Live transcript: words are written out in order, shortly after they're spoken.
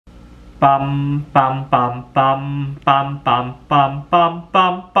Bum bum bum bum bum bum bum bum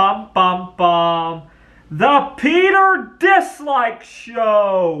bum bum bum bum. The Peter Dislike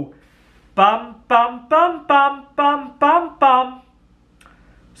Show. Bum bum bum bum bum bum bum.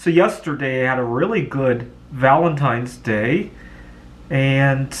 So yesterday I had a really good Valentine's Day,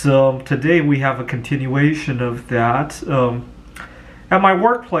 and today we have a continuation of that. At my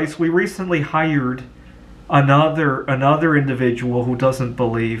workplace, we recently hired another individual who doesn't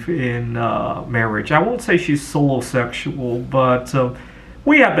believe in marriage. I won't say she's solosexual, but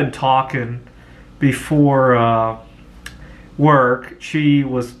we have been talking before work. She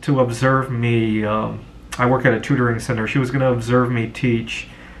was to observe me. I work at a tutoring center. She was going to observe me teach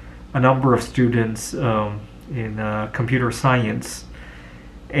a number of students in computer science.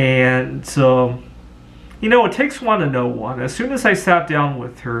 And it takes one to know one. As soon as I sat down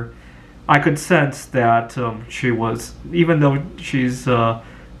with her, I could sense that she was, even though she's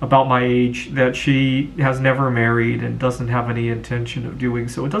about my age, that she has never married and doesn't have any intention of doing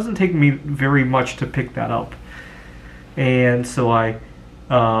so. It doesn't take me very much to pick that up. And so I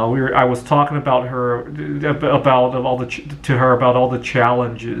was talking about her, about all the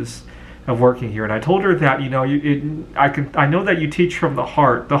challenges of working here, and I told her that I know that you teach from the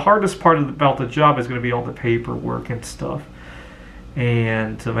heart. The hardest part about the job is going to be all the paperwork and stuff.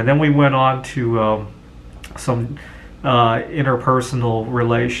 And then we went on to some interpersonal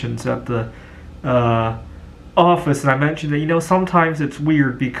relations at the office, and I mentioned that sometimes it's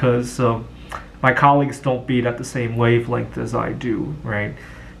weird because my colleagues don't beat at the same wavelength as I do, right?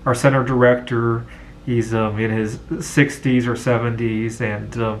 Our center director, he's in his 60s or 70s,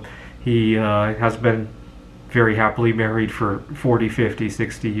 and he has been very happily married for 40, 50,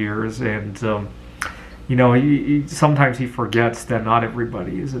 60 years, and sometimes he forgets that not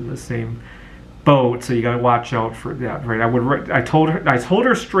everybody is in the same boat, so you got to watch out for that, right? I told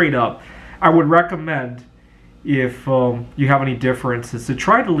her straight up, I would recommend, if you have any differences, to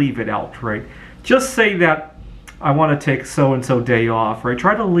try to leave it out, right? Just say that I want to take so-and-so day off, right?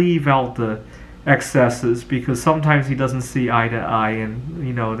 Try to leave out the excesses, because sometimes he doesn't see eye to eye,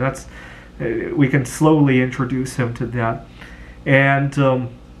 and that's we can slowly introduce him to that. And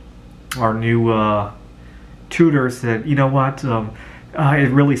our new tutor said, what,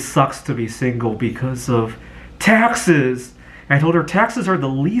 it really sucks to be single because of taxes. And I told her taxes are the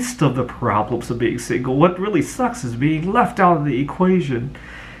least of the problems of being single. What really sucks is being left out of the equation.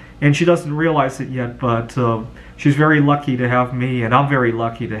 And she doesn't realize it yet, but she's very lucky to have me, and I'm very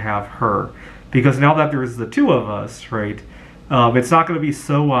lucky to have her. Because now that there's the two of us, right, it's not going to be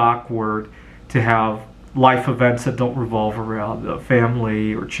so awkward to have life events that don't revolve around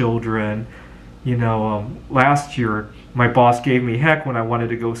family or children. Last year, my boss gave me heck when I wanted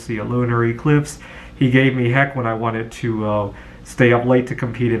to go see a lunar eclipse. He gave me heck when I wanted to stay up late to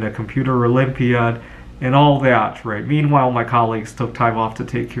compete in a computer Olympiad and all that, right? Meanwhile, my colleagues took time off to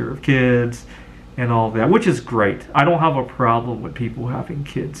take care of kids and all that, which is great. I don't have a problem with people having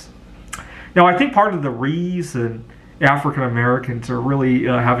kids. Now, I think part of the reason African Americans are really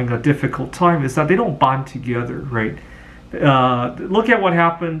having a difficult time is that they don't bond together, right? Look at what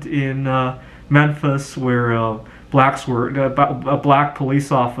happened in Memphis, where blacks were a black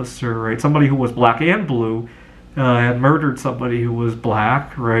police officer, right? Somebody who was black and blue had murdered somebody who was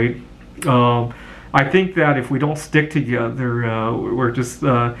black, right? I think that if we don't stick together, we're just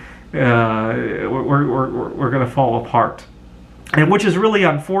we're going to fall apart, and which is really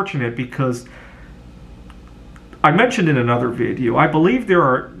unfortunate, because I mentioned in another video, I believe there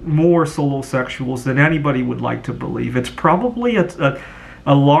are more solosexuals than anybody would like to believe. It's probably a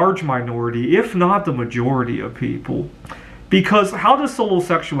large minority, if not the majority of people. Because how does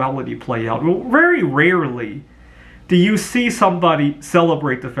solosexuality play out? Well, very rarely do you see somebody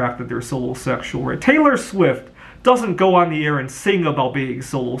celebrate the fact that they're solosexual, right? Taylor Swift doesn't go on the air and sing about being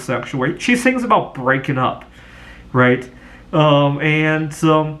solosexual, right? She sings about breaking up, right? How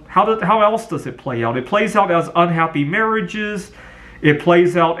else does it play out? It plays out as unhappy marriages. It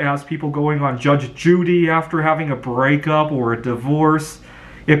plays out as people going on Judge Judy after having a breakup or a divorce.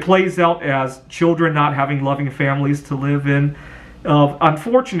 It plays out as children not having loving families to live in.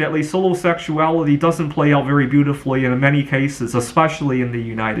 Unfortunately, solosexuality doesn't play out very beautifully in many cases, especially in the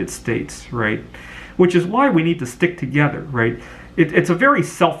United States, right? Which is why we need to stick together, right? It's a very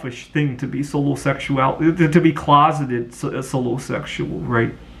selfish thing to be solosexual, to be closeted solosexual,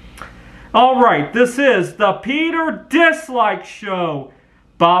 right? All right, this is the Peter Dislike Show.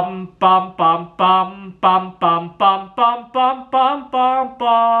 Bum bum bum bum bum bum bum bum bum bum bum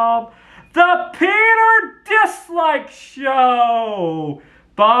bum. The Peter Dislike Show.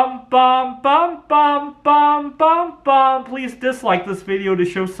 Bum, bum, bum, bum, bum, bum, bum. Please dislike this video to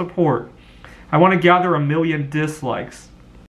show support. I want to gather 1 million dislikes.